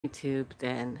YouTube,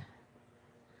 then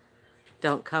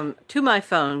don't come to my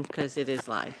phone because it is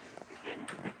live.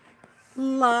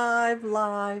 Live.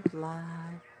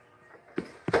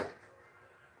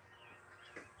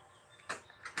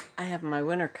 I have my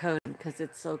winter coat because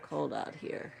it's so cold out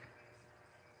here.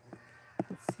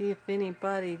 Let's see if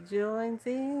anybody joins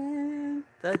in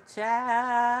the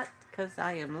chat because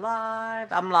I am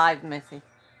live. I'm live, Missy.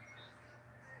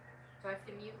 Do I have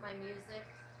to mute my music?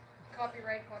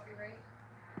 Copyright.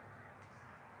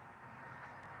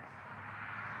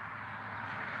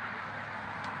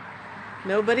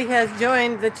 Nobody has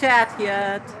joined the chat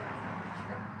yet.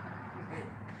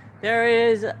 There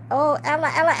is, oh, Ella.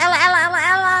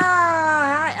 Hi,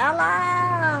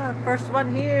 Ella. First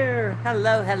one here.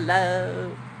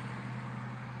 Hello.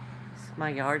 It's my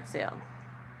yard sale.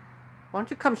 Why don't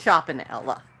you come shopping,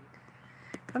 Ella?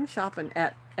 Come shopping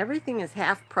at, everything is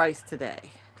half price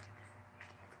today.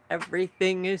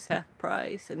 Everything is half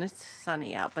price, and it's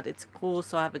sunny out, but it's cool,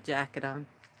 so I have a jacket on.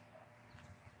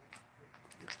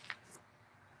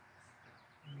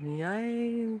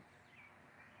 Yay.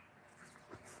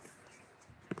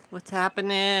 What's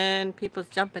happening? People's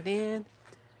jumping in.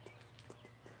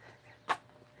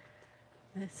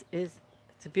 It's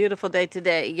a beautiful day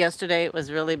today. Yesterday it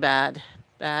was really bad.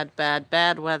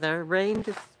 Bad weather.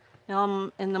 Rained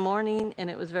in the morning, and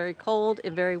it was very cold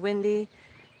and very windy,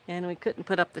 and we couldn't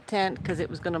put up the tent because it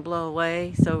was going to blow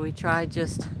away, so we tried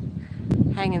just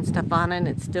hanging stuff on it, and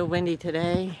it's still windy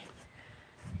today.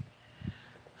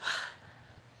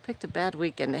 Picked a bad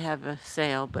weekend to have a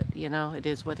sale, but you know, it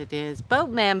is what it is.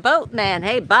 Boatman.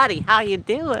 Hey, buddy, how you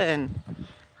doing?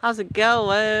 How's it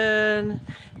going?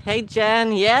 Hey,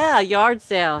 Jen. Yeah, yard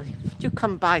sale. You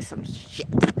come buy some shit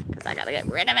because I gotta get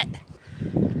rid of it.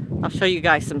 I'll show you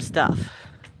guys some stuff.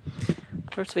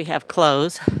 First, we have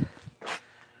clothes.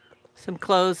 Some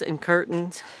clothes and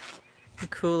curtains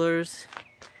and coolers.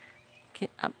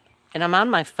 And I'm on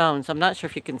my phone, so I'm not sure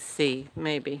if you can see.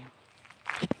 Maybe.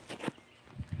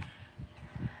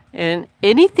 And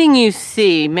anything you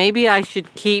see, maybe I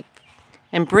should keep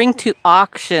and bring to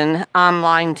auction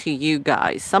online to you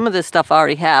guys. Some of this stuff I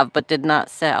already have, but did not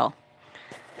sell.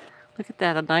 Look at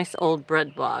that, a nice old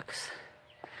bread box.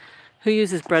 Who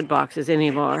uses bread boxes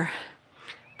anymore?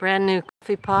 Brand new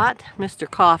coffee pot,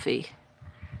 Mr. Coffee.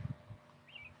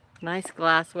 Nice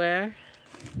glassware.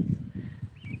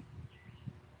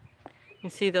 You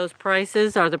see those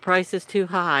prices? Are the prices too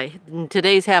high?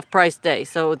 Today's half price day,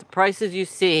 so the prices you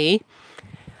see,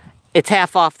 it's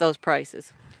half off those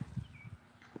prices.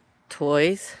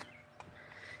 Toys,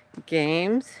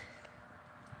 games,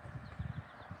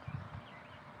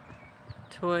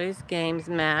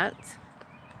 mats.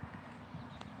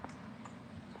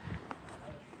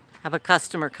 Have a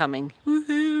customer coming.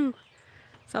 Woohoo!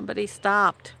 Somebody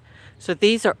stopped. So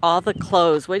these are all the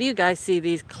clothes. Where do you guys see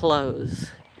these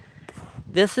clothes?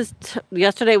 This is,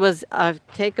 yesterday was,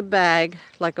 take a bag,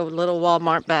 like a little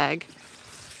Walmart bag,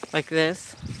 like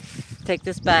this. Take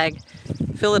this bag,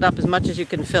 fill it up as much as you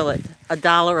can fill it.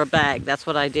 $1 a bag, that's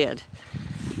what I did.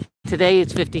 Today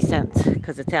it's 50 cents,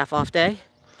 because it's half off day.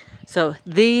 So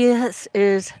this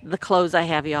is the clothes I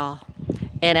have, y'all.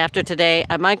 And after today,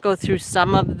 I might go through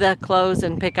some of the clothes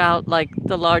and pick out like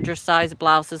the larger size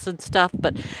blouses and stuff,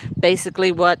 but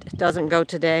basically what doesn't go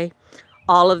today,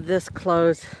 all of this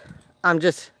clothes, I'm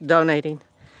just donating.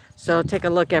 So take a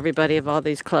look, everybody, of all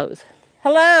these clothes.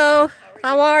 Hello.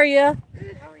 How are you?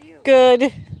 Good. How are you?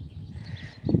 Good.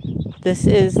 This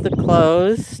is the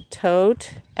clothes.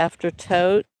 Tote after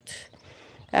tote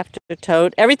after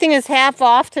tote. Everything is half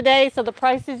off today, so the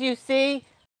prices you see,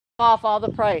 off all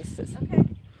the prices. Okay.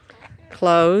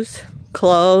 Clothes,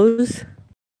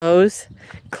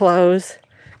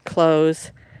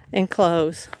 and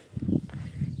clothes.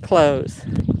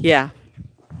 Yeah.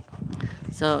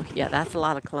 So, yeah, that's a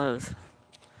lot of clothes.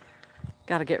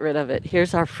 Got to get rid of it.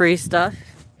 Here's our free stuff.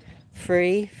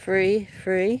 Free.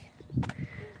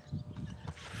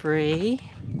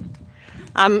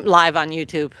 I'm live on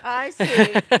YouTube. I see.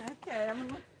 Okay, I'm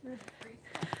gonna look through the free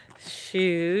stuff.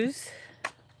 Shoes.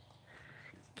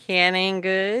 Canning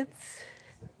goods.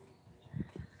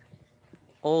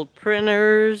 Old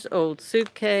printers. Old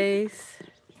suitcase.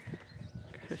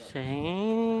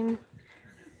 Crocheting.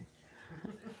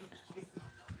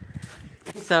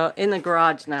 So in the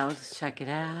garage now, let's check it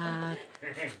out.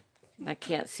 I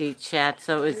can't see chat,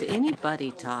 so is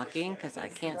anybody talking? Because I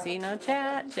can't see no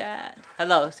chat.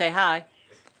 Hello, say hi.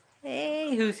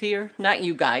 Hey, who's here? Not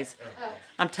you guys.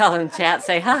 I'm telling chat,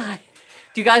 say hi.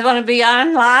 Do you guys want to be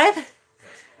on live?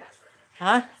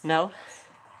 Huh? No?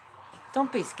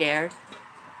 Don't be scared.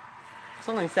 There's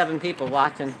only 7 people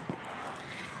watching.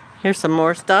 Here's some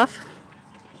more stuff.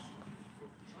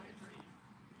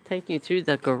 Take you through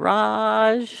the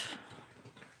garage.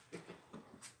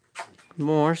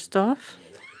 More stuff.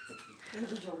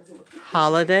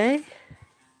 Holiday.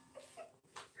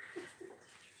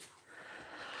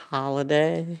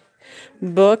 Holiday.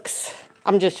 Books.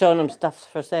 I'm just showing them stuff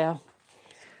for sale.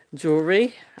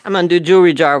 Jewelry. I'm going to do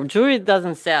jewelry jar. Jewelry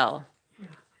doesn't sell.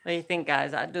 What do you think,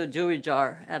 guys? I'd do a jewelry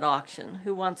jar at auction.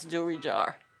 Who wants a jewelry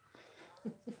jar?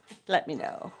 Let me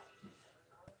know.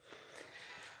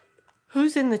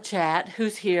 Who's in the chat?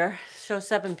 Who's here? Show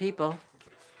 7 people.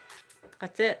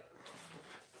 That's it.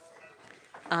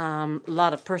 A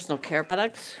lot of personal care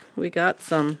products. We got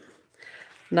some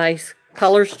nice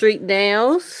Color Street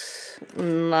nails. A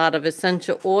lot of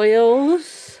essential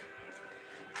oils.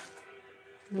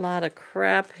 A lot of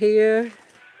crap here.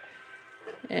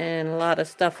 And a lot of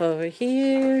stuff over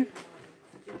here.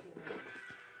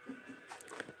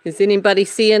 Is anybody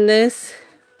seeing this?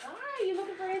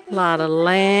 A lot of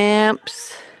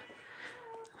lamps.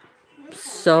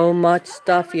 So much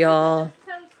stuff, y'all.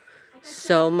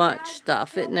 So much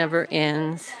stuff. It never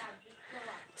ends.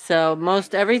 So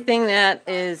most everything that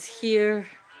is here,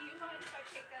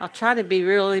 I'll try to be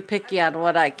really picky on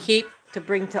what I keep to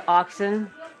bring to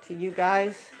auction to you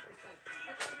guys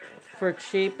for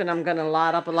cheap. And I'm going to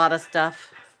lot up a lot of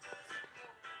stuff.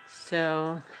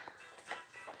 So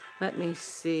let me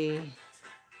see.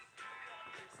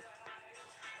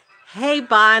 Hey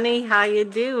Bonnie, how you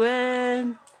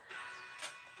doing?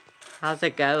 How's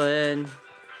it going?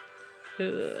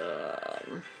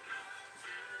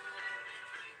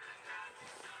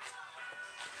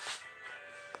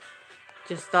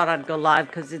 Just thought I'd go live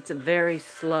because it's very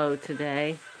slow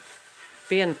today.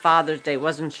 Being Father's Day,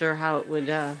 wasn't sure how it would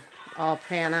all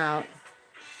pan out.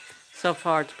 So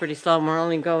far it's pretty slow and we're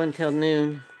only going till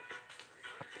noon.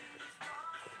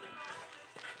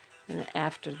 And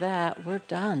after that, we're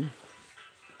done.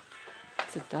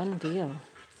 It's a done deal.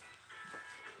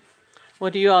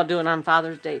 What are you all doing on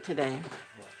Father's Day today?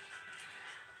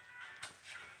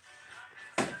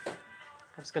 I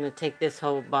was going to take this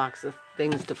whole box of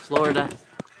things to Florida.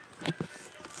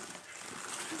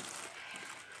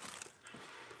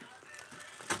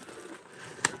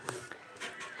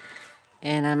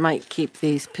 And I might keep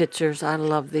these pictures. I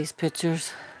love these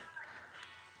pictures.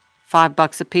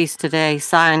 $5 a piece today.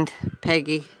 Signed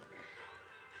Peggy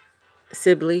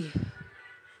Sibley.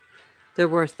 They're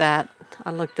worth that.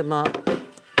 I looked them up.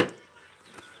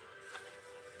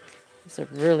 It's a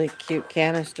really cute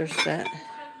canister set.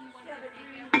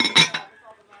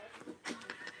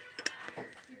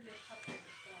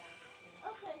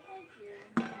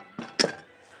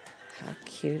 How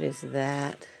cute is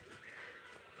that?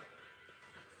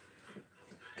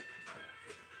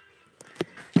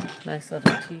 Nice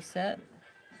little tea set.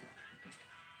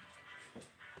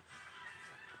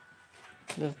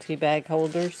 Little tea bag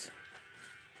holders.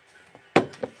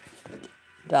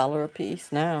 $1 a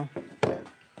piece now.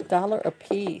 $1 a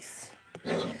piece.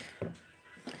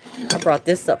 I brought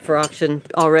this up for auction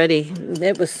already.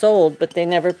 It was sold, but they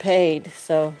never paid.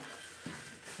 So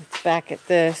it's back at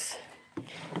this.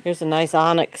 Here's a nice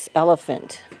onyx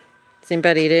elephant. Is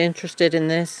anybody interested in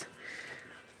this?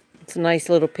 It's a nice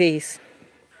little piece.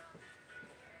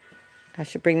 I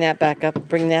should bring that back up,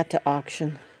 bring that to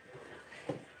auction.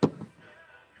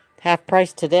 Half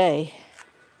price today.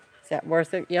 Is that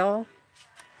worth it, y'all?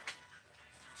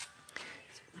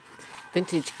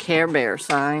 Vintage Care Bear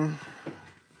sign.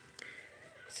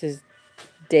 This is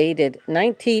dated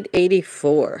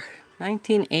 1984.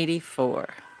 1984.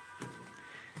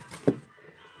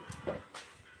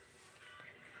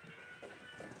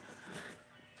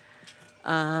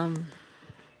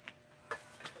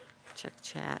 Check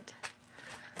chat.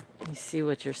 Let me see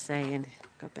what you're saying.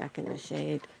 Go back in the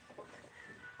shade.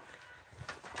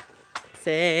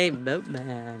 Say,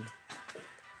 boatman.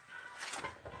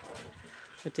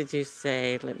 What did you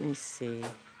say? Let me see.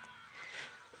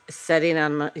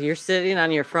 You're sitting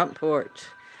on your front porch.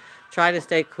 Try to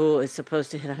stay cool. It's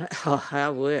supposed to hit on. Oh, I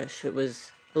wish it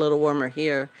was a little warmer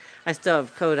here. I still have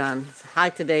a coat on. High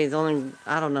today is only,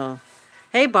 I don't know.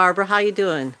 Hey, Barbara, how you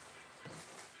doing?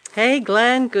 Hey,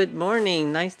 Glenn, good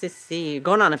morning. Nice to see you.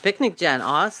 Going on a picnic, Jen.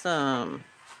 Awesome.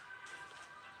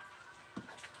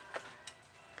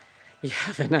 You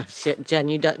have enough shit, Jen.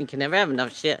 You can never have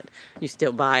enough shit. You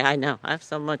still buy. I know. I have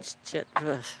so much shit.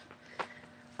 Ugh.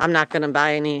 I'm not gonna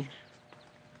buy any.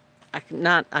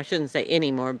 I shouldn't say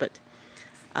any more, but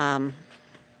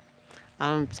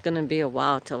it's gonna be a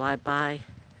while till I buy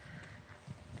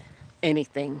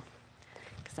anything,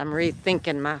 because I'm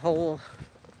rethinking my whole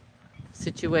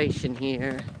situation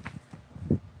here.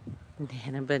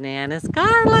 Banana,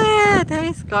 Scarlett.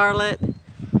 Hey, Scarlett.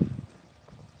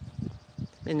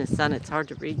 In the sun, it's hard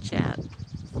to read chat.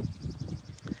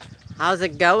 How's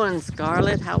it going,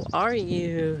 Scarlett? How are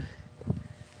you?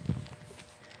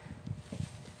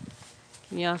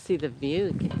 Can y'all see the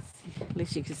view? At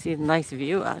least you can see a nice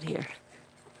view out here.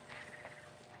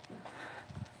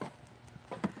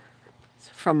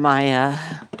 From my,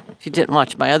 if you didn't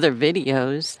watch my other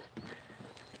videos,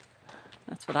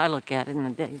 that's what I look at in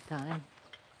the daytime.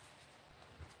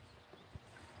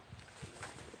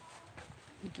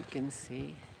 I think you can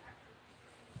see.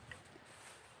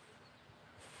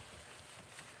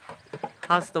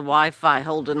 How's the Wi-Fi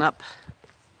holding up?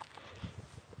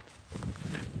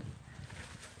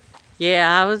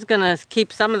 Yeah, I was gonna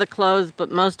keep some of the clothes,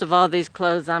 but most of all these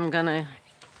clothes I'm gonna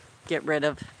get rid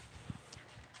of.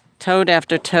 Tote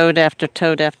after tote after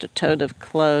tote after tote of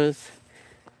clothes.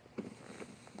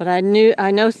 But I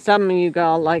know some of you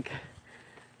all like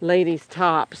ladies'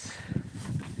 tops.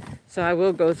 So I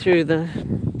will go through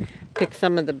pick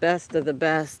some of the best,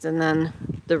 and then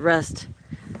the rest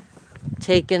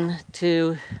taken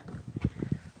to,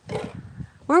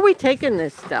 where are we taking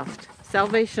this stuff?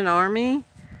 Salvation Army?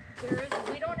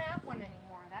 We don't have one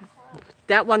anymore. That closed.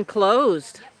 That one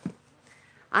closed. Yep.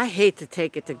 I hate to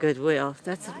take it to Goodwill.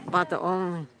 That's about the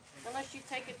only. Unless you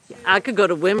take it to... I could go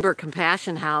to Wimber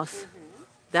Compassion House.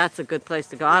 That's a good place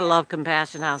to go. I love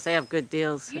Compassion House. They have good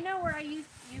deals. You know where you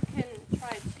can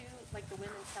try too, like the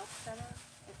Women's Health Center,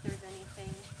 if there's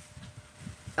anything.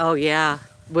 Oh yeah,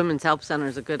 Women's Help Center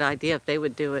is a good idea if they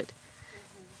would do it.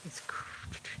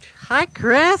 Hi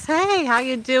Chris, hey, how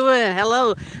you doing?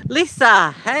 Hello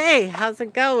Lisa, hey, how's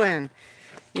it going?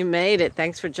 You made it,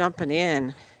 thanks for jumping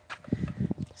in.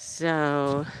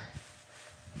 So,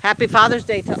 happy Father's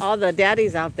Day to all the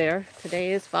daddies out there.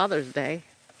 Today is Father's Day.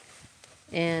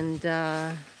 And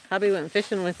hubby went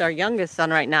fishing with our youngest son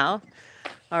right now.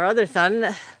 Our other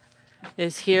son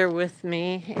is here with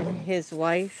me and his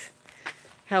wife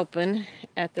helping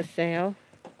at the sale.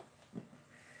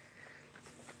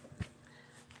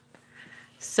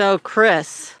 So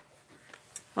Chris,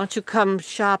 why don't you come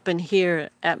shopping here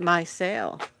at my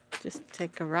sale? Just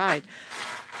take a ride.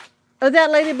 Oh,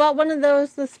 that lady bought one of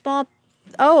those, the small.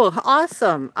 Oh,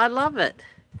 awesome. I love it.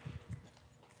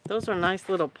 Those are nice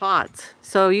little pots.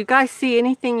 So you guys see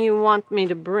anything you want me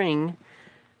to bring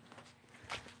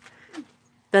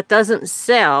that doesn't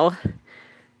sell,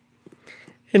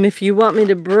 and if you want me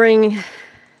to bring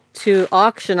to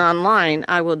auction online,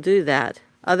 I will do that.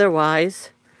 Otherwise,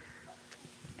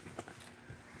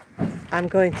 I'm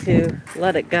going to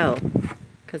let it go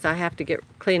because I have to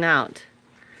clean out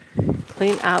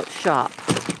shop.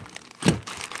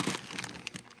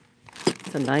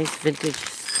 It's a nice vintage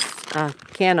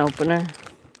can opener.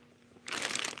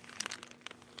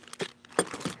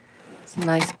 It's a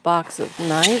nice box of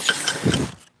knives.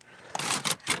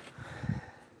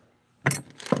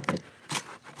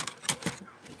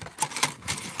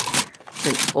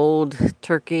 An old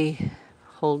turkey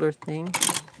holder thing.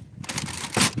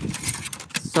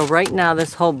 So right now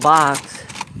this whole box,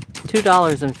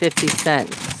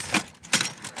 $2.50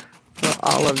 for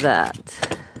all of that.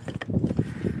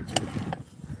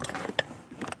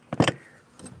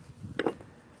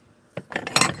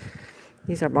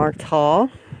 These are marked Hall.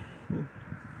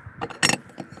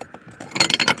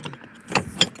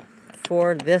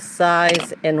 4 this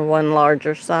size and 1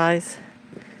 larger size.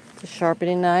 It's a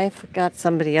sharpening knife. Got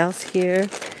somebody else here.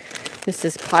 This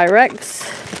is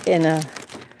Pyrex in a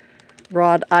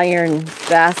wrought iron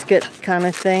basket kind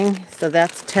of thing. So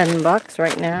that's $10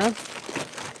 right now.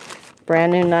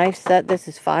 Brand new knife set. This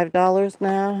is $5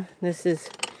 now. This is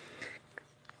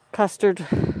custard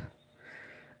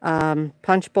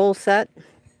punch bowl set.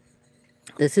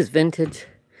 This is vintage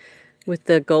with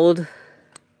the gold.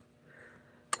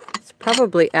 It's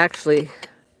probably actually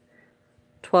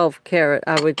 12 karat.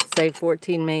 I would say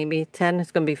 14, maybe 10.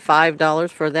 It's going to be $5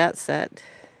 for that set.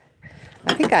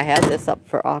 I think I had this up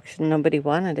for auction. Nobody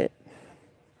wanted it.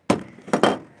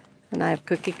 And I have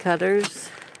cookie cutters.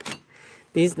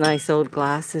 These nice old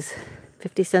glasses.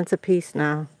 50 cents a piece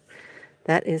now.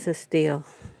 That is a steal.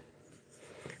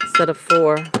 Instead of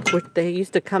 4, which they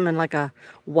used to come in like a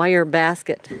wire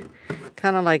basket,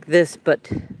 kind of like this,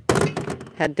 but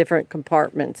had different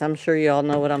compartments. I'm sure you all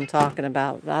know what I'm talking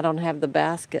about. I don't have the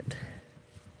basket.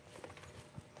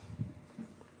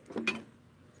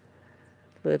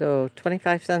 Little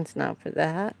 25 cents now for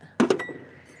that.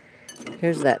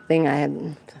 Here's that thing I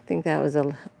had. I think that was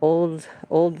a old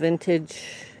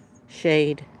vintage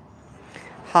shade,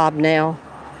 hobnail,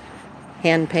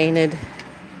 hand painted.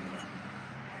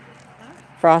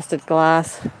 Frosted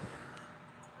glass.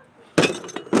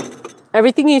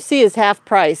 Everything you see is half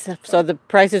price. So the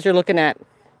prices you're looking at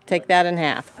Take that in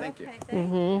half. Thank you. Okay,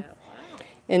 thank you.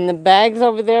 In the bags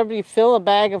over there, you fill a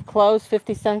bag of clothes,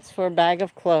 50 cents for a bag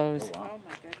of clothes. Oh, wow. Oh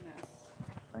my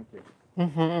goodness.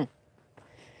 Thank you.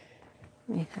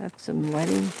 We have some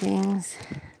wedding things,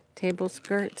 table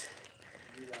skirt,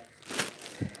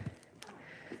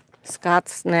 Scott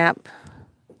snap,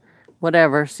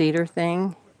 whatever, cedar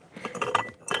thing.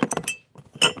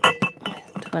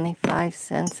 25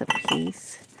 cents a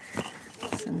piece.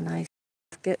 It's a nice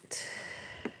basket.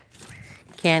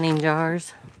 Canning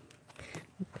jars.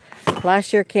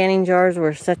 Last year canning jars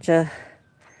were such a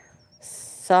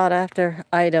sought after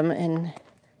item and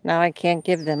now I can't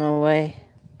give them away.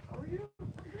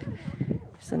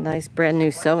 It's a nice brand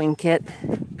new sewing kit,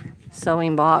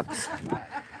 sewing box.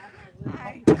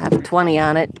 I have 20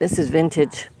 on it. This is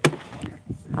vintage.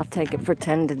 I'll take it for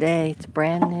 10 today. It's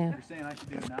brand new.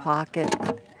 Pocket.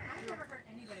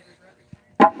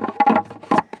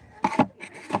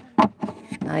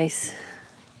 Nice.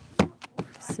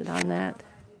 Sit on that.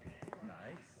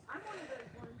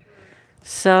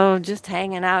 So just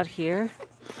hanging out here.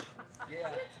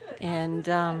 And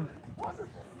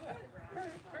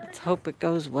let's hope it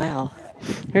goes well.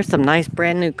 Here's some nice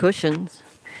brand new cushions.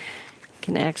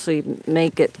 Can actually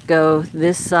make it go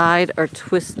this side or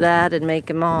twist that and make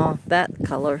them all that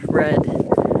color, red.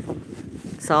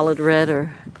 Solid red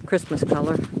or Christmas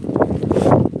color.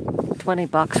 20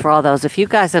 bucks for all those. If you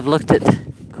guys have looked at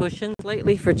cushions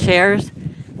lately for chairs,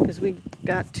 because we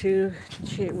got 2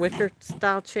 wicker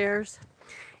style chairs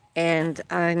and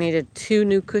I needed 2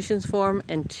 new cushions for them,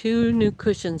 and 2 new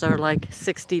cushions are like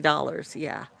 $60.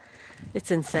 Yeah, it's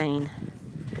insane.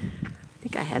 I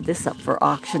think I had this up for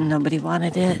auction. Nobody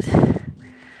wanted it.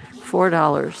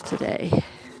 $4 today.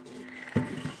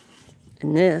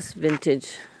 And this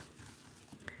vintage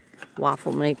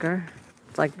waffle maker.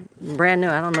 It's like brand new.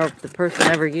 I don't know if the person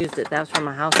ever used it. That was from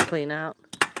a house clean out.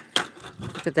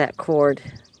 Look at that cord.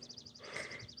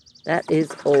 That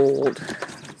is old.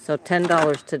 So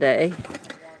 $10 today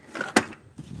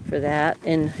for that.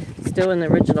 And still in the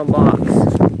original box.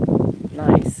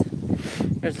 Nice.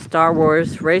 There's a Star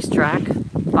Wars racetrack,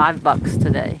 $5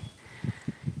 today.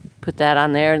 Put that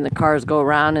on there and the cars go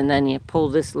around and then you pull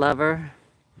this lever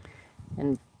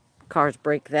and cars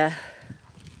break that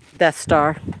Death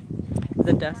Star.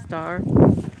 The Death Star.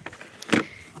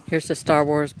 Here's the Star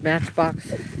Wars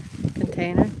Matchbox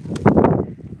container.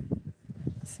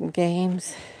 Some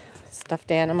games,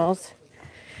 stuffed animals.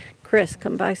 Chris,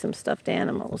 come buy some stuffed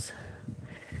animals.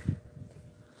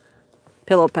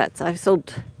 Pillow pets. I've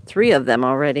sold 3 of them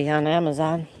already on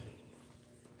Amazon.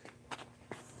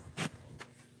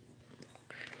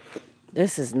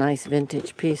 This is a nice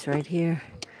vintage piece right here.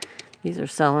 These are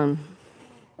selling,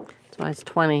 that's why it's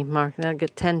 20 mark. I'll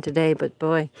get 10 today, but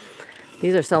boy,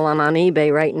 these are selling on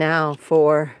eBay right now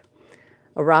for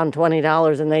around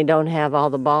 $20 and they don't have all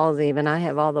the balls even. I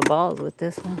have all the balls with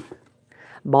this one.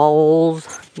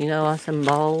 Balls, you know, some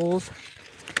balls.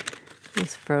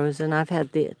 It's frozen. I've had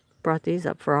brought these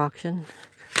up for auction.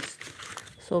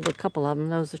 Sold a couple of them.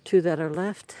 Those are 2 that are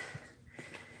left.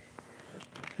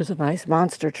 There's a nice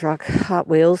monster truck, Hot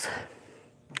Wheels.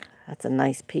 That's a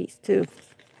nice piece too.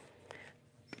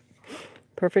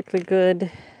 Perfectly good.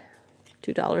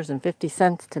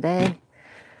 $2.50 today.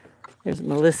 There's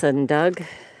Melissa and Doug.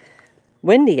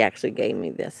 Wendy actually gave me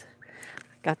this.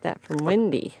 I got that from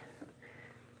Wendy.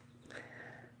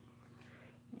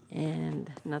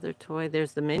 And another toy.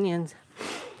 There's the Minions.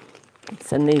 I'd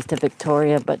send these to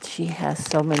Victoria, but she has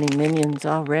so many Minions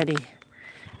already.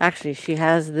 Actually, she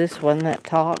has this one that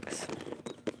talks.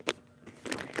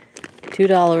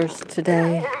 $2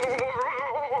 today.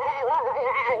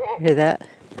 Hear that?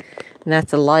 And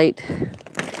that's a light.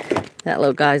 That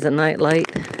little guy's a night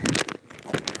light.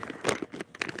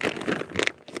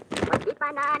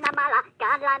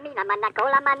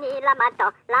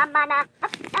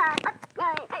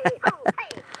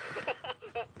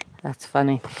 That's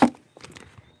funny.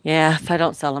 Yeah, if I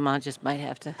don't sell them, I just might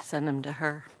have to send them to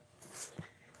her.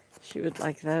 She would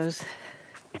like those.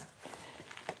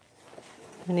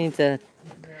 Who needs a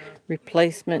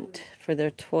replacement for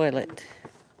their toilet?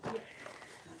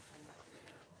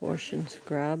 Wash and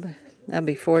scrub. That'd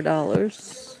be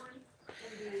 $4.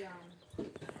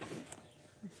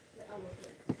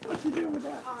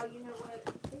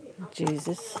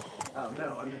 Jesus.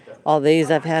 All these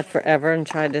I've had forever and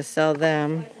tried to sell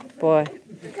them. Boy,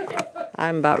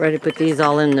 I'm about ready to put these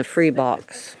all in the free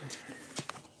box.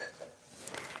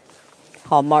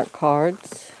 Hallmark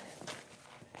cards.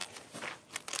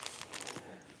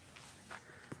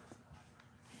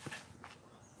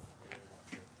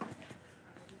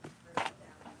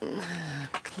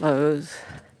 Clothes.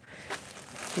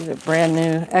 These are brand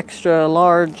new, extra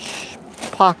large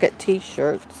pocket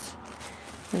t-shirts.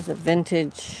 There's a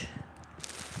vintage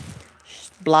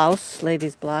blouse,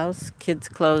 ladies' blouse, kids'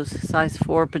 clothes, size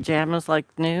 4 pajamas like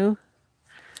new.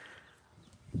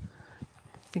 I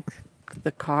think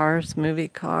the cars, movie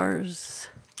cars.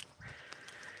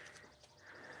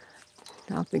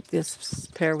 I don't think this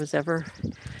pair was ever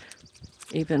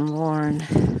even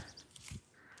worn.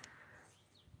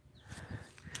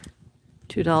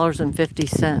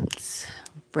 $2.50.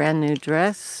 Brand new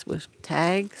dress with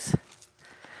tags.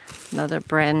 Another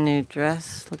brand new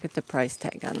dress. Look at the price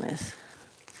tag on this.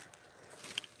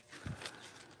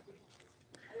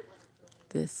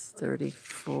 This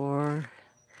 34.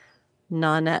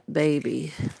 Nonette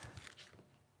baby.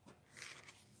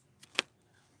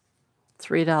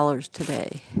 $3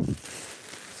 today.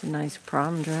 It's a nice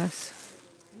prom dress.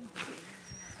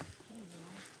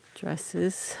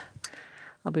 Dresses.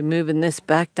 I'll be moving this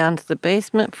back down to the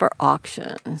basement for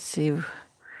auction. Let's see.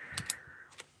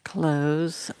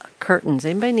 Clothes. Curtains.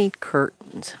 Anybody need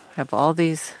curtains? I have all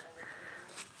these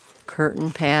curtain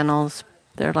panels.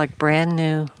 They're like brand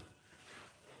new.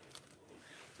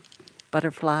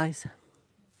 Butterflies. Have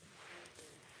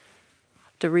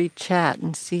to read chat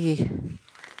and see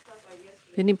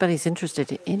if anybody's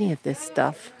interested in any of this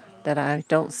stuff that I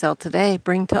don't sell today.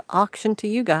 Bring to auction to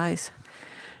you guys.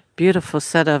 Beautiful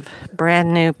set of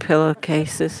brand new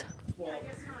pillowcases.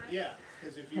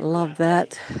 Love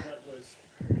that.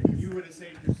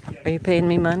 Are you paying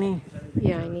me money?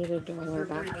 Yeah, I need $1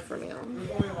 back from you.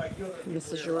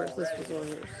 This is yours. This was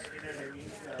yours.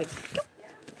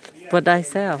 What'd I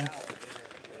sell?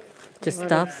 Just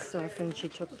stuff? Stuff, and she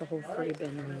took the whole free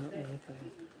bin on that one.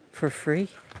 For free?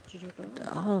 Did you go?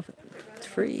 Oh, it's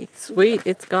free. Sweet,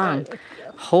 it's gone.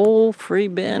 Whole free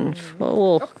bin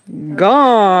full.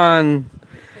 Gone.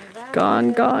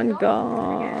 Gone, gone,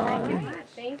 gone.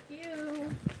 Thank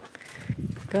you.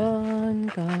 Gone,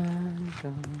 gone,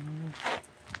 gone.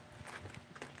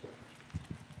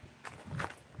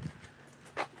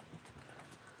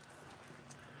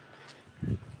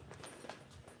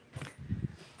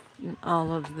 And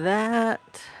all of that.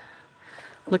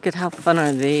 Look at how fun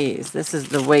are these. This is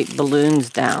the weight balloons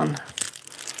down.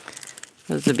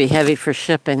 Those would be heavy for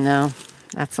shipping though.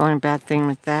 That's the only bad thing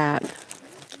with that.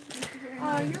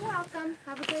 You're welcome.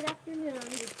 Have a good afternoon.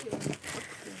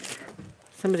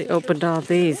 Somebody opened all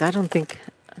these. I don't think...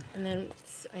 And then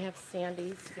I have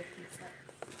Sandy's 50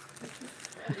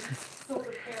 cents.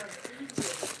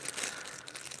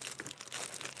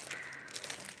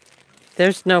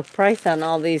 There's no price on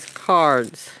all these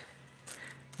cards.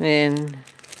 And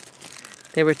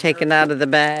they were taken out of the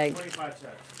bag. Does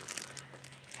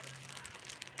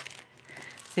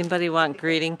anybody want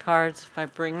greeting cards if I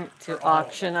bring it to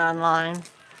auction online?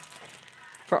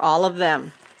 For all of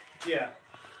them. Yeah.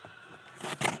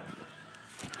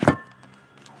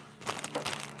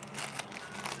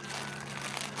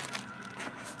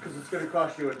 Because it's going to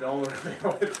cost you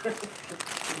 $1.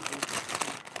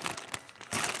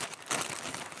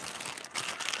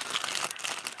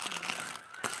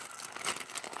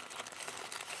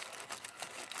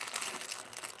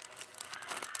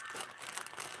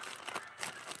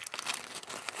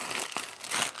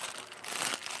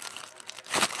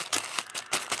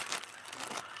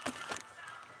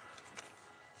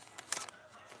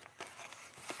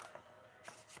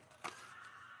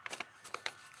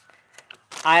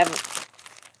 I have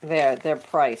their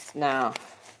price now.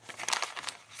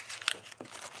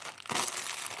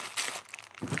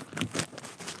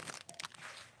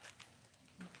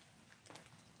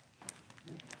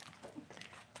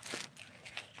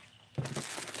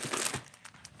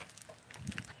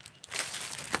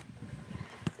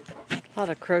 A lot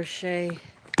of crochet.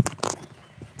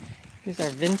 These are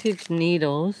vintage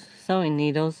needles, sewing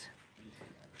needles.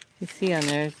 You see on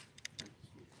there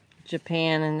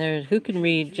Japan, and there's who can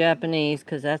read Japanese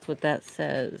because that's what that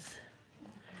says.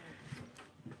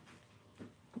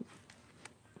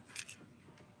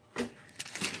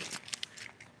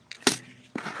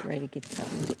 Ready to get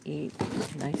something to eat.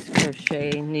 Nice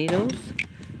crochet needles.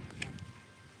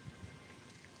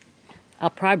 I'll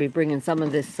probably be bringing some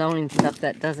of this sewing stuff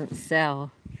that doesn't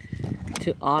sell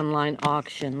to online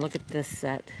auction. Look at this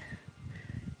set.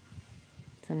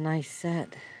 It's a nice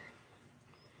set.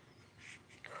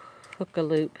 Hook a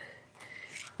loop.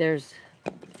 There's,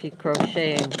 if you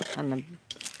crochet on the,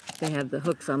 they have the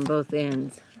hooks on both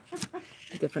ends,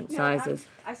 different sizes.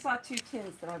 I saw 2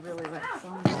 tins that I really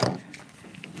liked.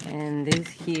 And these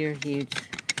here, huge.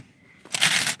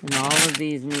 And all of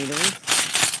these needles.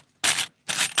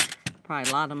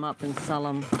 Probably lot them up and sell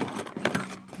them.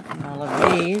 And all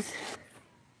of these.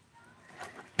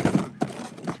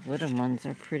 wooden ones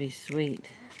are pretty sweet.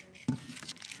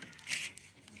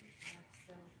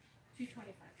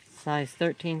 Size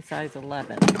 13, size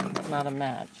 11. Not a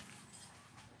match.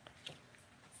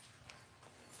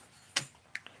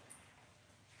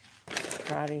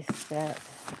 Karate set,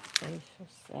 facial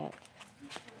set.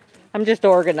 I'm just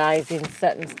organizing,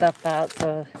 setting stuff out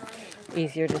so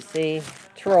easier to see.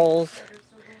 Trolls.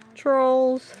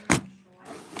 Trolls.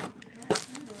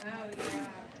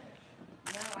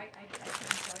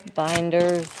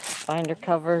 Binders, binder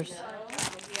covers.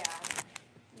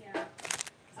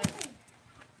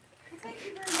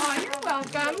 Oh, you're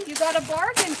welcome. You got a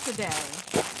bargain today.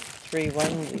 3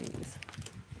 onesies.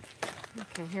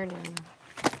 Okay, here now.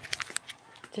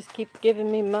 Just keep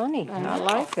giving me money. I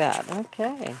like that.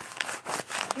 Okay.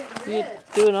 You're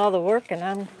doing all the work and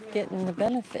I'm getting the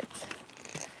benefits.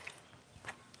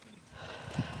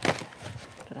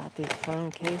 Put out these phone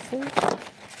cases.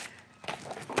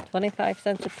 25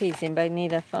 cents a piece. Anybody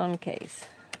need a phone case?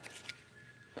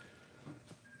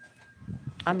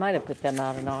 I might have put them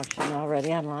out in auction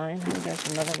already online. Oh, there's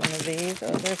another one of these.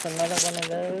 Oh, there's another one of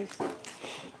those.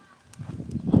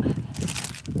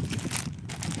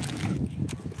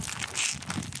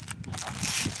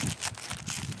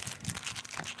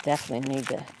 Definitely need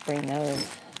to bring those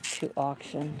to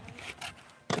auction.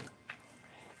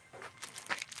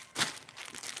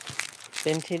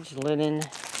 Vintage linen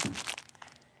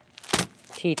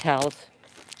tea towels.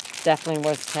 Definitely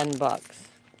worth 10 bucks.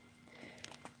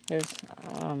 There's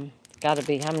got to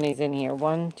be, how many's in here?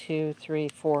 1, 2, 3,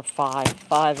 4, 5.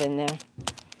 5 in there.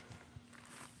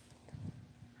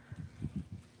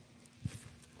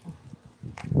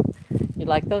 You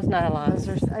like those nylons?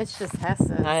 Those are, it's just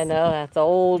Hesses. I know, that's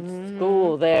old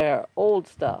school there. Old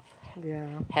stuff. Yeah.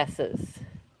 Hesses.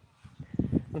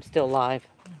 I'm still live.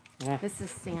 Yeah. This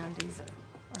is Sandy's.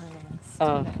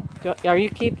 Oh, are you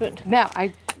keeping? No,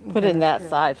 I Put in that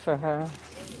side for her.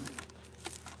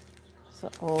 It's an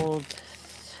old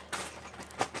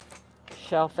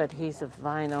shelf adhesive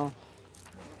vinyl.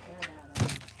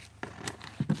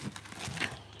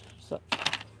 So,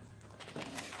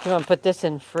 you want to put this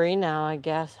in free now, I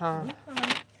guess, huh?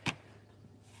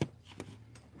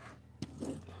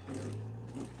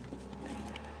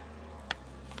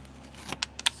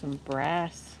 Some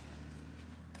brass.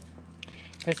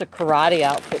 There's a karate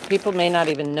outfit. People may not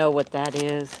even know what that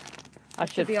is. I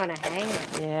should be on a hanger.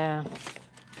 Yeah.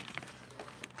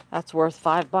 That's worth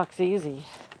 $5 easy.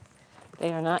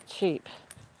 They are not cheap.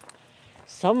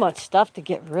 So much stuff to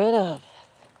get rid of.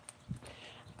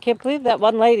 Can't believe that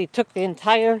one lady took the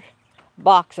entire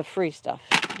box of free stuff.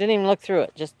 Didn't even look through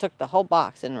it. Just took the whole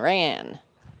box and ran.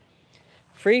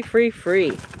 Free, free,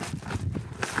 free.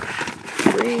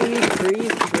 Free, free,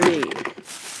 free.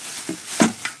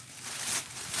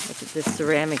 Look at this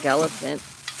ceramic elephant.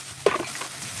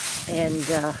 And,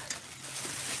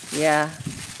 yeah,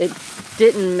 it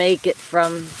didn't make it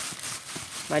from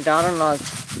my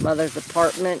daughter-in-law's mother's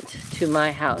apartment to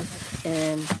my house.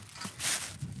 And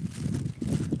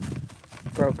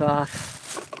broke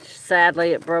off.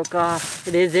 Sadly, it broke off.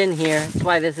 It is in here. That's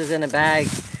why this is in a bag.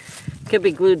 Could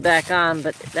be glued back on,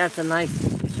 but that's a nice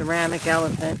ceramic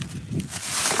elephant.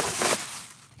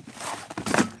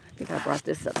 I think I brought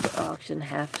this up to auction,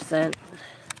 half-cent.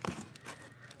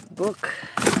 Book.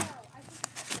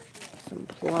 Some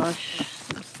plush,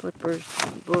 some slippers,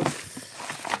 some books.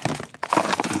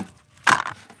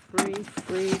 Free,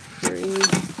 free, free.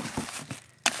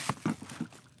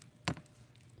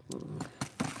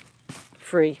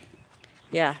 Free.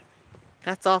 Yeah,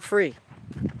 that's all free.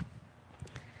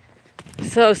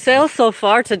 So sales so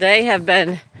far today have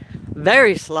been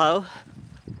very slow,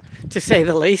 to say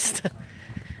the least.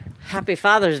 Happy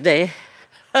Father's Day.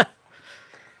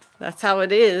 That's how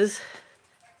it is.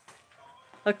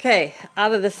 Okay,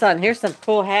 out of the sun. Here's some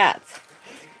cool hats.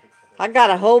 I got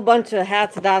a whole bunch of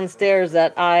hats downstairs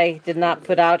that I did not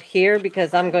put out here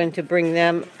because I'm going to bring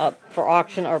them up for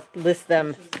auction or list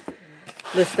them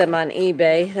on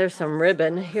eBay. There's some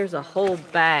ribbon. Here's a whole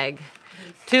bag.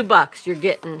 $2 you're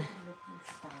getting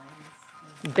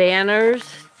banners,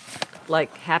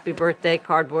 like happy birthday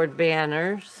cardboard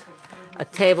banners, a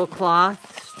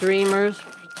tablecloth, streamers,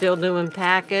 still new in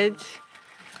package,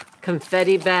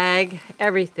 confetti bag,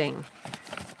 everything.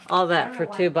 All that for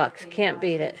 $2. Can't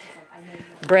beat it.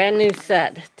 Brand new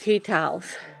set, tea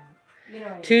towels.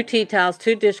 2 tea towels,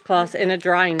 2 dishcloths, and a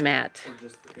drying mat.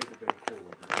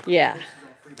 Yeah.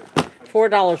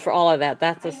 $4 for all of that.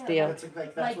 That's a steal.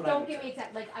 Like, don't give me 10.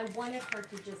 Like, I wanted her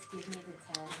to just give me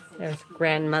the 10. There's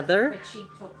grandmother. But she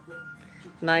took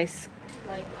Nice.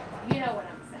 like, you know what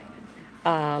I'm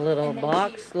saying. Little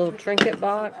box, little trinket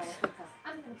box.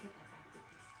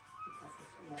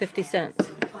 50 cents.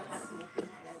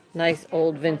 Nice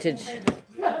old vintage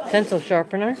pencil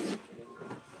sharpener.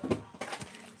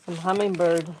 Some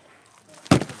hummingbird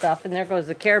stuff. And there goes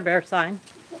the Care Bear sign.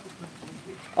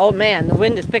 Oh man, the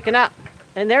wind is picking up.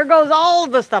 And there goes all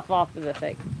the stuff off of the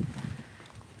thing.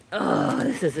 Oh,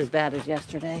 this is as bad as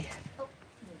yesterday.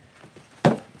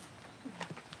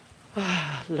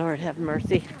 Oh, Lord have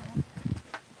mercy.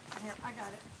 Here, I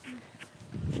got it.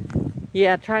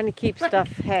 Yeah, trying to keep stuff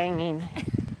hanging.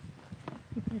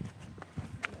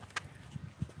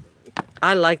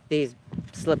 I like these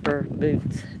slipper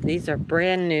boots. These are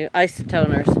brand new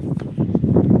isotoners.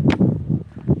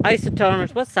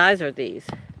 Isotoners, what size are these?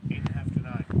 8.5 to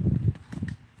 9.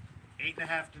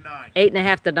 8.5 to 9.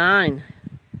 8.5 to 9.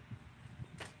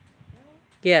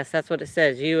 Yes, that's what it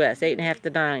says. US 8.5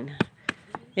 to 9.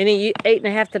 Any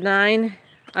 8.5 to 9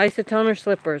 isotoner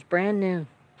slippers, brand new.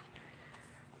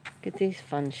 Look at these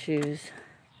fun shoes.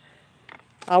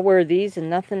 I'll wear these and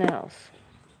nothing else.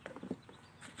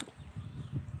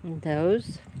 And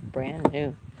those, brand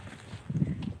new.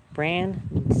 Brand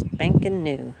spanking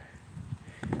new.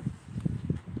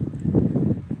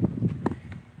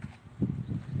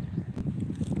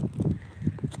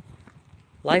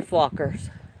 Life walkers.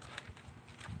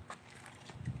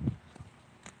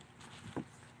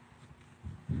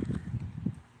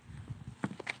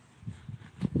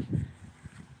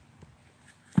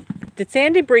 Did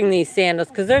Sandy bring these sandals?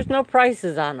 Because there's no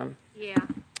prices on them. Yeah.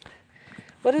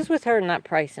 What is with her not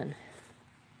pricing?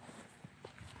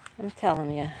 I'm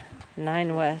telling you.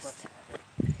 9 West.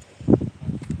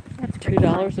 That's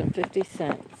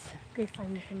 $2.50.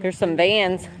 Here's some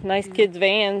Vans. Nice kids'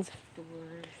 Vans.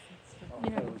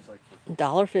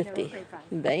 $1.50.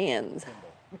 Vans.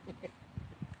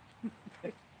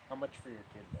 How much for your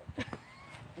kid though?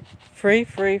 Free,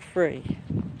 free, free.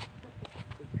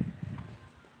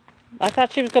 I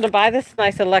thought she was going to buy this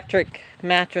nice electric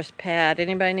mattress pad.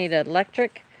 Anybody need an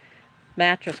electric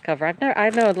mattress cover?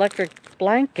 I know electric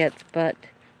blankets, but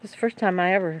this is the first time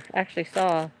I ever actually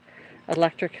saw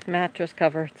electric mattress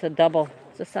cover. It's a double.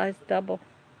 It's a size double.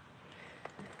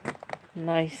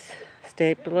 Nice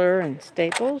stapler and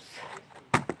staples.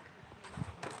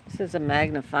 This is a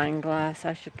magnifying glass.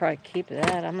 I should probably keep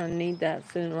that. I'm going to need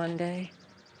that soon one day.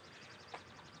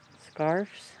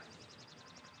 Scarves.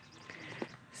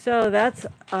 So that's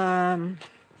how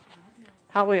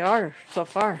we are so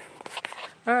far.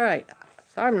 All right.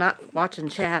 So I'm not watching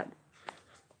chat.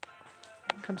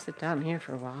 Come sit down here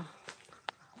for a while.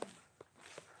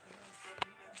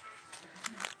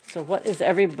 So what is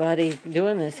everybody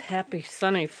doing this happy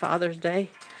sunny Father's Day?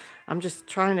 I'm just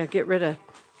trying to get rid of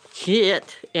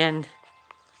shit and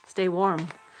stay warm.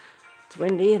 It's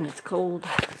windy and it's cold.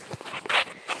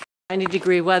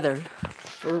 90-degree weather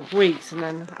for weeks, and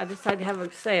then I decided to have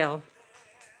a sale.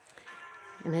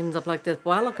 And it ends up like this.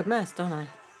 Well, I look a mess, don't I?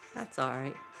 That's all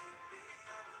right.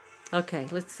 Okay,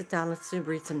 let's sit down. Let's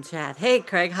read some chat. Hey,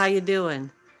 Craig, how you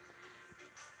doing?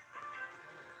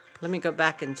 Let me go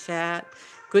back and chat.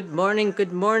 Good morning,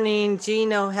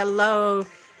 Gino, hello.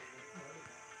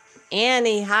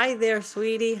 Annie, hi there,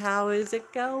 sweetie. How is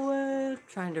it going?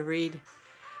 Trying to read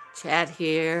chat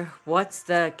here. What's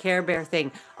the Care Bear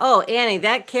thing? Oh, Annie,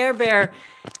 that Care Bear,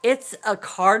 it's a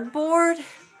cardboard,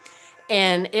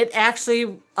 and it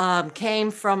actually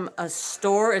came from a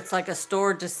store. It's like a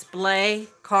store display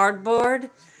cardboard.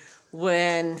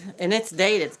 And it's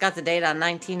dated. It's got the date on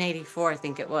 1984, I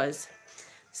think it was.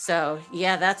 So,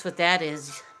 yeah, that's what that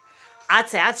is. I'd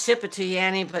say I'd ship it to you,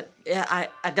 Annie, but I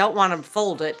don't want to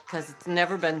fold it because it's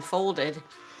never been folded.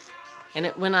 And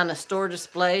it went on a store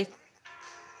display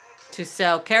to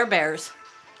sell Care Bears.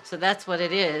 So that's what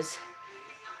it is.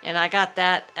 And I got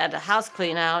that at a house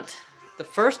clean out, the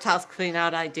first house clean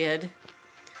out I did.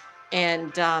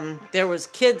 And there was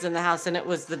kids in the house, and it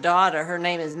was the daughter. Her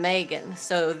name is Megan.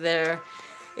 So there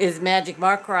is magic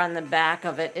marker on the back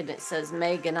of it, and it says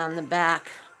Megan on the back.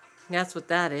 That's what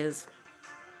that is.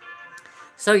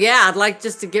 So yeah, I'd like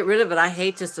just to get rid of it. I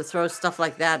hate just to throw stuff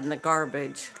like that in the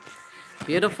garbage.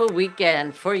 Beautiful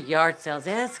weekend for yard sales.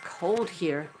 Yeah, it's cold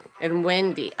here and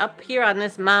windy up here on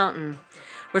this mountain.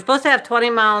 We're supposed to have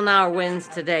 20-mile-an-hour winds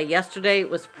today. Yesterday it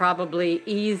was probably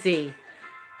easy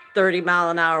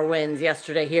 30-mile-an-hour winds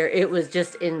yesterday here. It was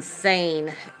just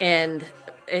insane, and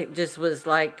it just was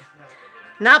like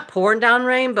not pouring down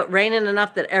rain, but raining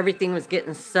enough that everything was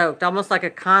getting soaked, almost like a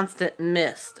constant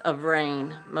mist of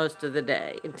rain most of the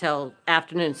day until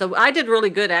afternoon. So I did really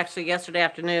good actually yesterday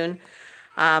afternoon.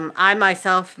 I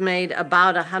myself made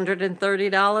about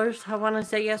 $130, I want to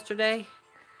say, yesterday,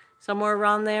 somewhere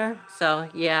around there. So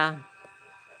yeah,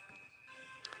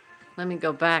 Let me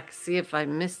go back, see if I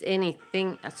missed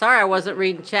anything. Sorry I wasn't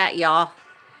reading chat, y'all.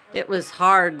 It was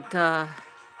hard trying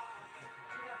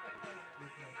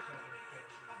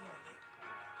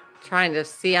to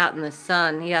see out in the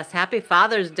sun. Yes, happy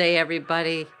Father's Day,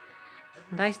 everybody.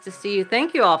 Nice to see you.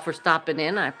 Thank you all for stopping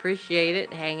in. I appreciate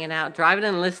it. Hanging out, driving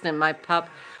and listening. My pup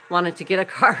wanted to get a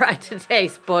car ride today.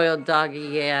 Spoiled doggy.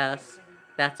 Yes,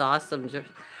 that's awesome.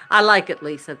 I like it,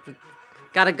 Lisa.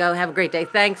 Gotta go. Have a great day.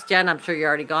 Thanks, Jen. I'm sure you're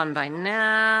already gone by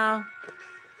now.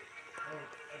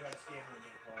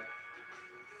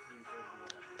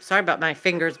 Sorry about my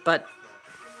fingers, but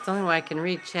it's the only way I can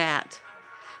read chat.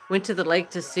 Went to the lake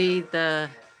to see the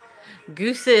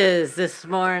gooses this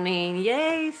morning.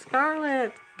 Yay,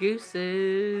 Scarlet.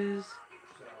 Gooses.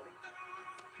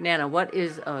 Nana, what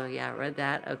is... Oh, yeah, I read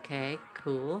that. Okay,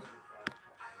 cool.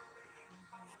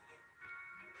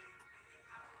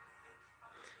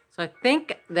 So I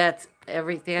think that's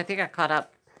everything. I think I caught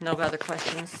up. No other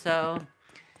questions. So,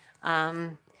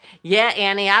 yeah,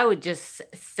 Annie, I would just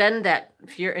send that.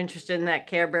 If you're interested in that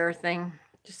Care Bear thing,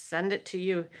 just send it to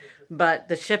you. But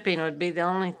the shipping would be the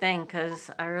only thing, because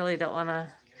I really don't want to...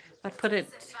 If I put it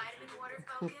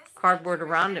cardboard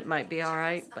around, it might be all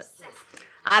right. But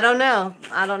I don't know.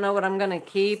 I don't know what I'm going to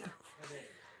keep.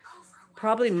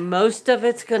 Probably most of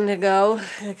it's going to go,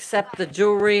 except the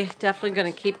jewelry. Definitely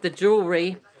going to keep the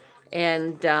jewelry.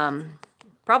 And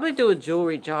probably do a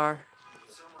jewelry jar,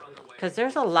 because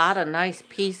there's a lot of nice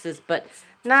pieces, but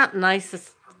not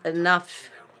nice enough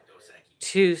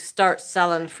to start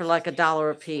selling for like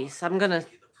 $1 a piece. I'm going to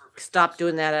stop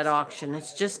doing that at auction.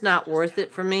 It's just not worth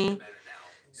it for me.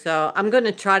 So I'm going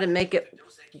to try to make it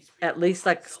at least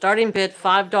like starting bid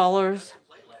 $5.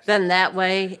 Then that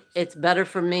way it's better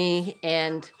for me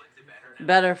and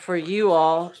better for you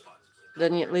all.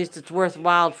 Then at least it's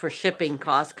worthwhile for shipping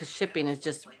costs, because shipping is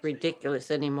just ridiculous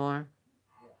anymore.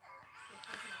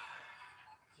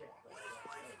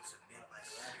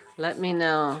 Let me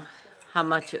know how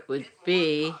much it would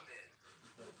be.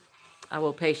 I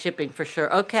will pay shipping for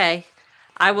sure. Okay,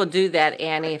 I will do that,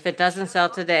 Annie. If it doesn't sell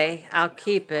today, I'll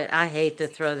keep it. I hate to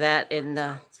throw that in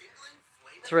the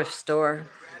thrift store.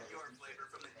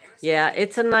 Yeah,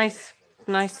 it's a nice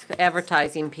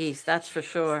advertising piece, that's for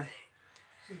sure.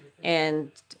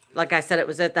 And like I said, it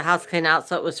was at the house clean out,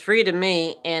 so it was free to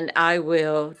me, and I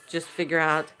will just figure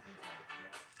out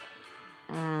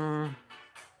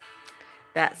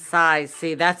that size.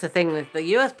 See, that's the thing with the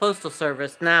U.S. Postal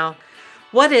Service. Now,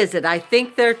 what is it? I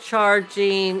think they're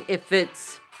charging, if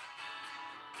it's,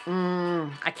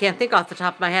 I can't think off the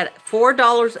top of my head,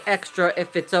 $4 extra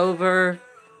if it's over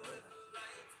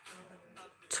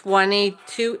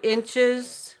 22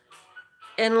 inches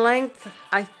in length.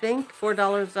 I think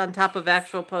 $4 on top of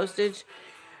actual postage.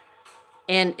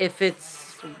 And if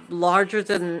it's larger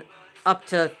than up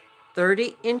to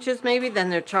 30 inches maybe, then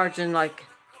they're charging like,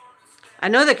 I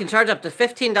know they can charge up to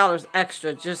 $15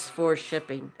 extra just for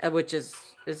shipping, which is,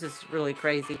 this is really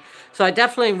crazy. So I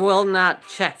definitely will not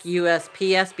check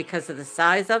USPS because of the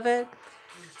size of it.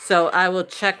 So I will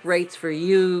check rates for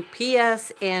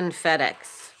UPS and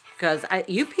FedEx, because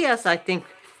UPS, I think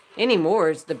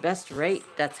anymore, is the best rate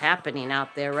that's happening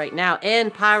out there right now.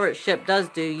 And Pirate Ship does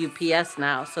do UPS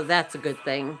now, so that's a good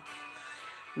thing.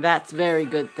 That's a very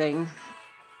good thing.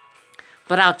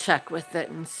 But I'll check with it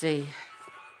and see.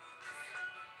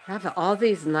 I have all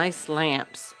these nice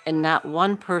lamps, and not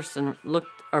one person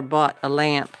looked or bought a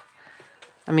lamp.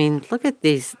 I mean, look at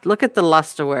these. Look at the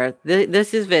lusterware.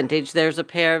 This is vintage. There's a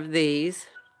pair of these.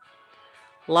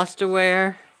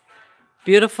 Lusterware.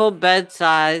 Beautiful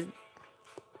bedside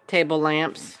table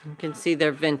lamps. You can see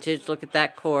they're vintage. Look at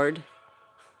that cord.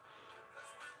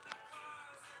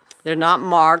 They're not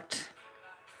marked,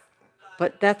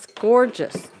 but that's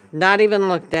gorgeous. Not even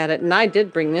looked at it. And I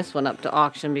did bring this one up to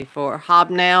auction before.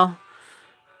 Hobnail,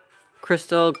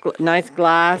 crystal, nice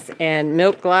glass, and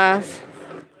milk glass.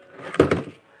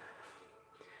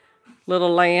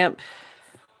 Little lamp.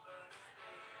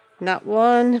 Not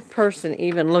one person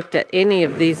even looked at any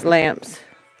of these lamps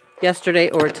yesterday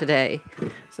or today.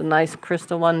 It's a nice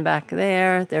crystal one back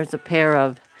there. There's a pair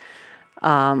of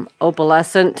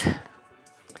opalescent.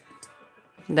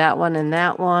 That one and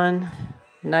that one.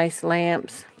 Nice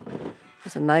lamps.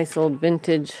 It's a nice old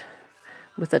vintage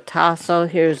with a tassel.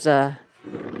 Here's a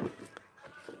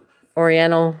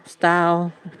Oriental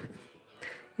style.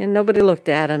 And nobody looked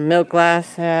at them. Milk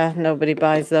glass, nobody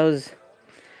buys those.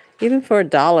 Even for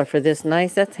 $1 for this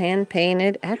nice, that's hand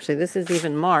painted. Actually, this is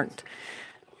even marked.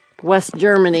 West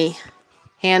Germany,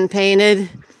 hand painted.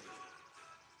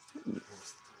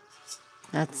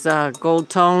 That's gold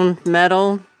tone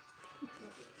metal.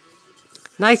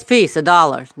 Nice piece,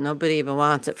 $1. Nobody even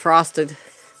wants it. Frosted.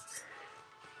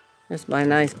 Here's my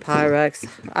nice Pyrex.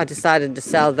 I decided to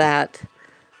sell that.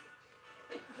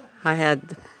 I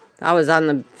was on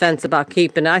the fence about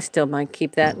keeping it. I still might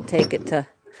keep that and take it to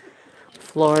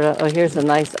Florida. Oh, here's a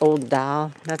nice old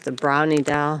doll. That's a brownie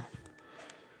doll.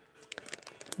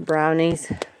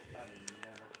 Brownies.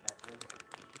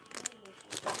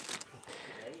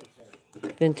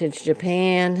 Vintage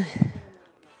Japan.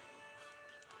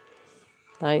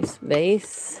 Nice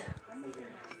vase.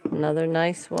 Another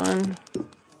nice one.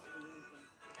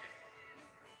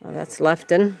 Oh, that's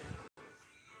Lefton.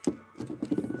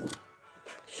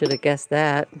 Should have guessed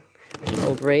that.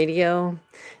 Old radio.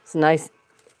 It's a nice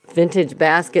vintage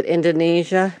basket,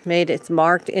 Indonesia. It's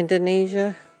marked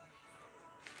Indonesia.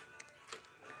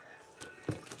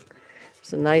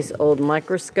 It's a nice old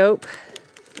microscope.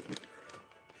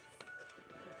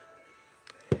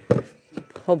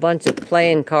 Whole bunch of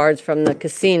playing cards from the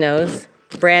casinos.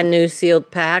 Brand new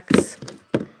sealed packs.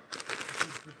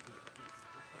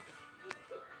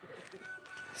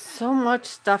 So much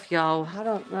stuff, y'all. I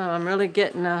don't know. I'm really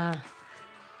getting out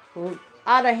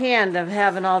of hand of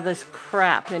having all this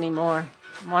crap anymore.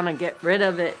 I want to get rid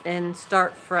of it and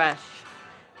start fresh.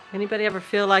 Anybody ever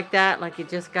feel like that? Like you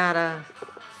just gotta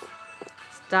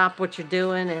stop what you're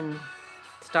doing and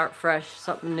start fresh,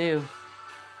 something new,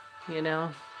 you know?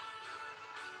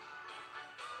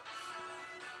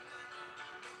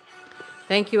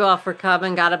 Thank you all for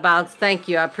coming. Gotta bounce. Thank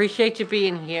you. I appreciate you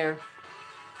being here.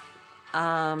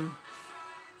 Hello,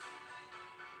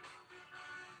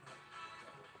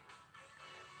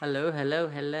 hello,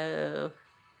 hello.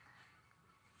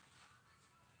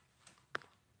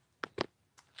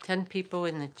 10 people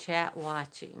in the chat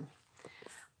watching.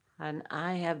 And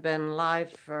I have been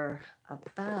live for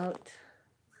about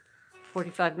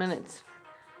 45 minutes.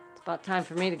 It's about time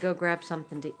for me to go grab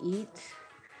something to eat.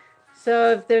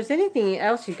 So if there's anything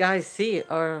else you guys see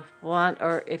or want,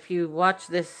 or if you watch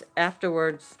this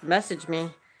afterwards, message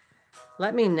me.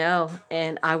 Let me know,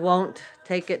 and I won't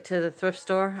take it to the thrift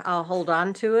store. I'll hold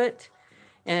on to it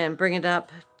and bring it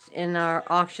up in our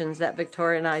auctions that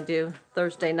Victoria and I do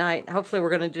Thursday night. Hopefully we're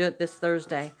going to do it this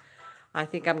Thursday. I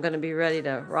think I'm going to be ready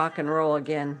to rock and roll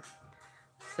again.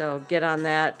 So get on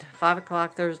that. 5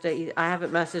 o'clock Thursday. I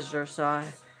haven't messaged her, so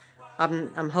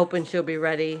I'm hoping she'll be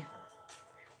ready.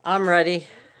 I'm ready,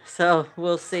 so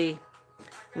we'll see.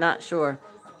 Not sure.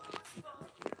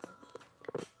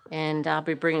 And I'll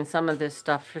be bringing some of this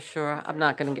stuff for sure. I'm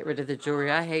not going to get rid of the jewelry.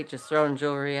 I hate just throwing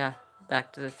jewelry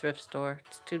back to the thrift store.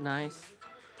 It's too nice.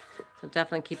 So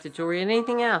definitely keep the jewelry and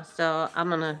anything else. So I'm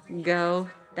going to go.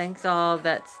 Thanks all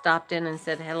that stopped in and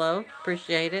said hello.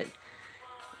 Appreciate it.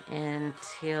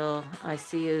 Until I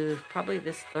see you probably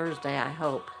this Thursday, I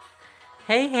hope.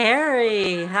 Hey,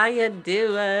 Harry. How you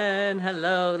doing?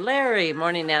 Hello. Larry.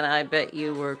 Morning, Nana. I bet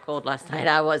you were cold last night.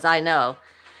 I know.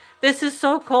 This is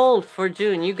so cold for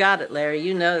June. You got it, Larry.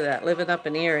 You know that. Living up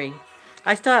in Erie.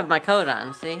 I still have my coat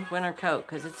on, see? Winter coat,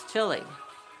 because it's chilly.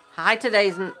 High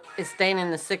today is staying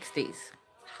in the 60s.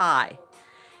 High.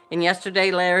 And yesterday,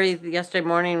 Larry, yesterday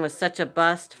morning was such a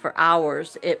bust for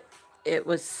hours. It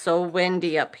was so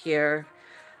windy up here.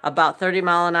 About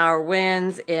 30-mile-an-hour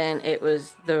winds, and it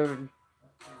was the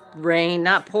rain,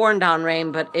 not pouring down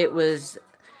rain, but it was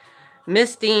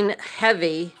misting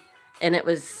heavy. And it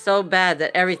was so bad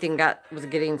that everything was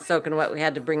getting soaking wet. We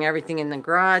had to bring everything in the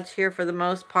garage here for the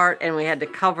most part. And we had to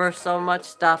cover so much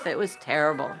stuff. It was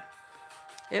terrible.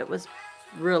 It was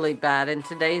really bad. And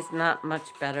today's not much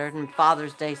better. And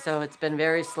Father's Day, so it's been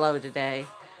very slow today.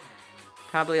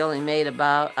 Probably only made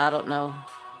about, I don't know,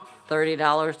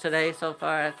 $30 today so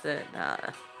far. That's it.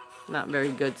 Not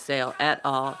very good sale at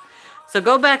all. So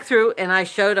go back through, and I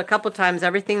showed a couple times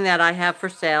everything that I have for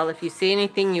sale. If you see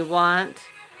anything you want,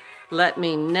 let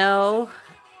me know.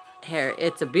 Here,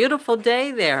 it's a beautiful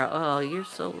day there. Oh, you're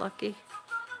so lucky.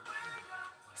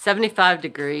 75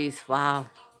 degrees. Wow.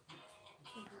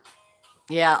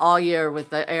 Yeah, all year with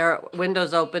the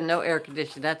windows open, no air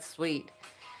conditioning. That's sweet.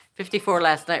 54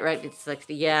 last night, right at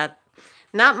 60. Yeah,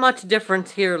 not much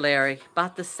difference here, Larry.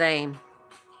 About the same.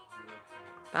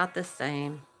 About the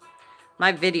same.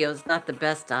 My video's not the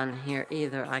best on here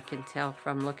either. I can tell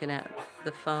from looking at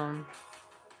the phone.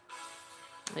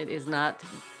 It is not.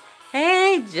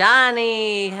 Hey,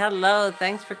 Johnny. Hello.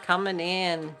 Thanks for coming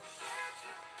in.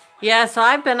 Yeah, so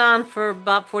I've been on for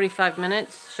about 45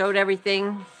 minutes. Showed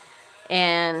everything.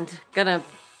 And gonna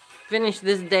finish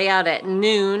this day out at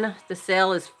noon. The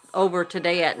sale is over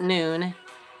today at noon.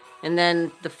 And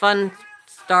then the fun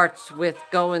starts with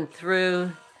going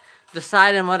through,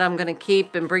 deciding what I'm going to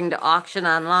keep and bring to auction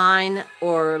online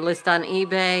or list on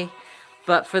eBay.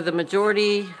 But for the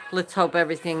majority, let's hope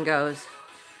everything goes.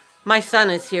 My son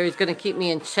is here. He's going to keep me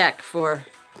in check for...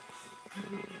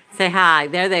 Say hi.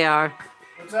 There they are.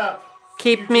 What's up?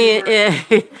 Keep me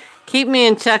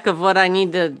in check of what I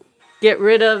need to get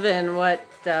rid of and what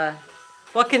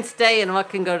can stay and what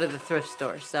can go to the thrift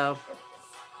store. So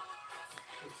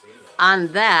on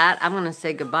that, I'm going to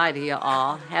say goodbye to you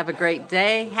all. Have a great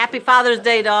day. Happy Father's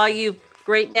Day to all you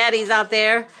great daddies out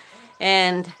there.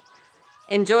 And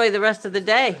enjoy the rest of the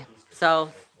day.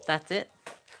 So that's it.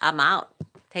 I'm out.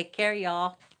 Take care,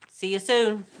 y'all. See you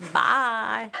soon.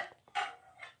 Bye.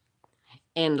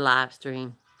 End live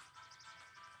stream.